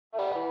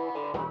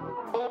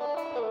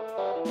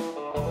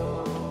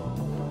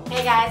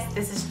Hey guys,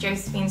 this is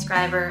Josephine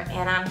Skriver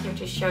and I'm here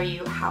to show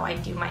you how I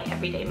do my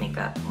everyday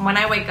makeup. When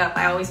I wake up,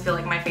 I always feel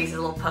like my face is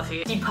a little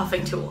puffy.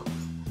 Depuffing tool.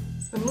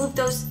 Remove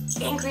those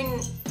angry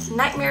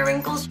nightmare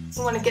wrinkles.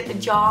 You want to get the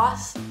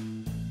jaws.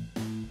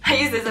 I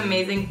use this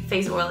amazing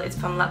face oil. It's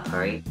from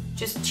Prairie.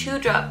 Just 2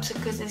 drops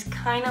because it's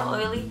kind of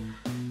oily.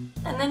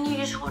 And then you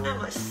just want to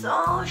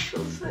massage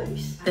your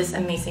face. This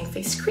amazing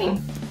face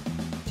cream.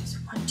 Just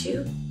 1,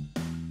 2.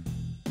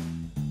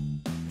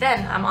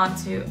 Then I'm on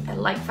to a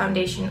light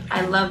foundation.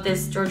 I love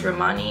this Giorgio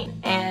Armani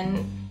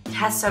and it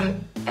has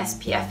some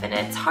SPF in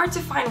it. It's hard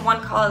to find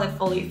one color that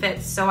fully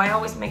fits, so I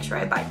always make sure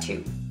I buy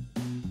 2.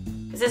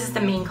 Because this is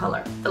the main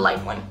color, the light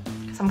one.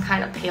 Because I'm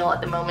kind of pale at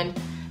the moment,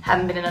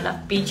 haven't been in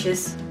enough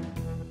beaches.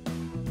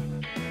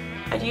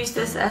 I'd use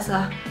this as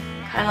a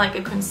kind of like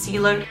a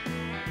concealer.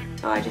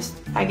 So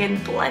I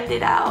can blend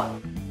it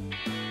out.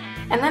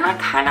 And then I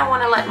kind of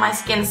want to let my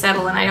skin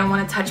settle and I don't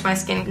want to touch my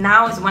skin.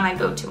 Now is when I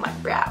go to my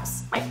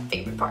brows, my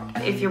favorite part.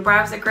 If your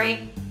brows are great,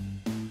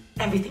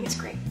 everything is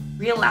great.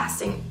 Real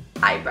lasting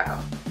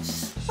eyebrow.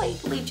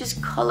 Slightly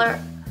just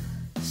color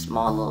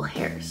small little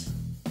hairs.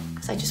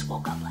 Because I just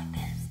woke up like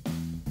this.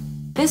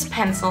 This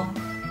pencil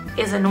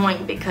is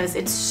annoying because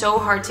it's so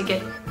hard to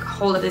get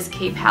hold of this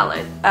K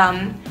palette.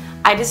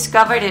 I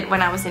discovered it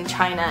when I was in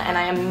China and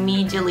I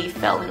immediately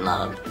fell in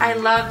love. I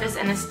love this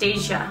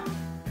Anastasia.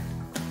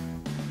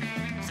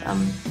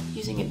 I'm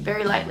using it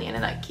very lightly and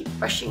then I keep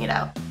brushing it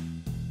out.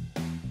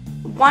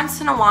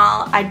 Once in a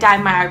while, I dye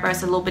my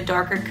eyebrows a little bit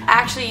darker. I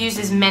actually use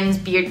this men's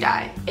beard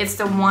dye. It's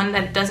the one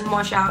that doesn't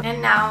wash out.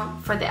 And now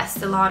for the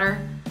Estee Lauder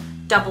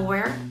Double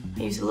Wear.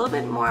 I use a little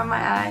bit more on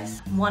my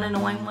eyes. One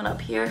annoying one up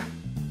here.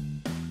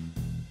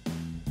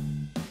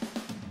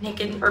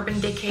 Naked Urban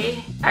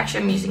Decay.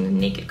 Actually, I'm using the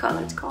Naked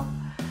color, it's called.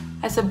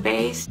 As a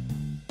base.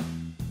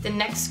 The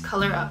next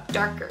color up,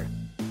 darker.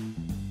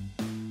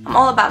 I'm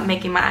all about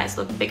making my eyes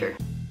look bigger.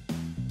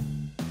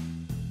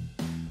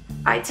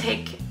 I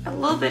take a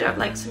little bit of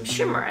like some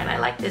shimmer and I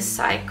like this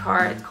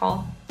sidecar. It's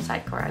called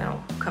sidecar. I don't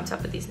know who comes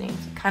up with these names.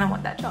 I kind of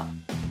want that job.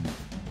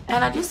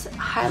 And I just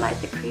highlight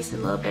the crease a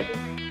little bit.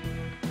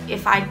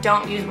 If I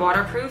don't use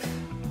waterproof,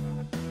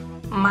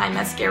 my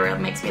mascara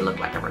makes me look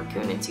like a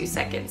raccoon in 2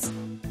 seconds.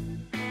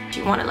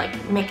 You want to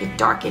like make it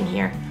dark in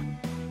here.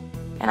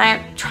 And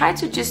I try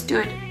to just do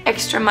it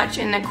extra much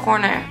in the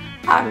corner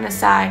out on the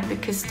side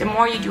because the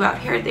more you do out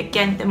here,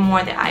 again, the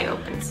more the eye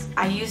opens.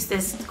 I use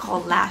this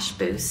called Lash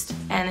Boost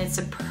and it's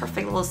a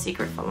perfect little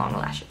secret for long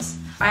lashes.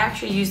 I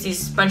actually use these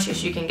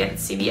sponges you can get at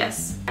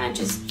CVS and I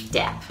just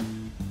dab.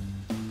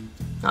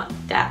 Not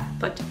dab,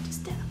 but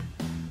just dab.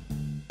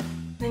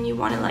 Then you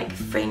want to like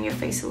frame your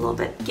face a little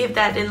bit. Give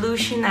that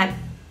illusion that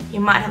you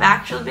might have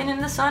actually been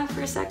in the sun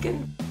for a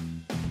second.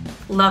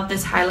 Love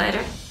this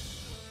highlighter.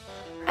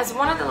 As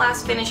one of the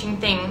last finishing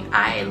thing,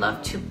 I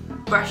love to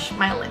brush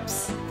my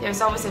lips.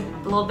 There's always a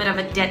little bit of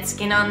a dead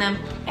skin on them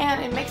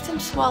and it makes them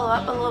swallow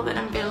up a little bit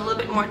and be a little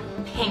bit more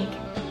pink.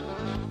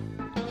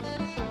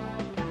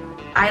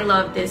 I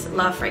love this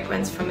love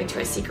fragrance from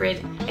Victoria's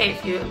Secret.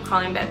 If you're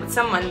crawling in bed with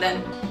someone,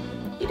 then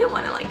you do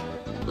want to like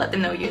let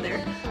them know you're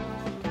there.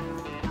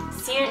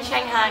 See you in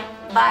Shanghai.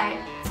 Bye.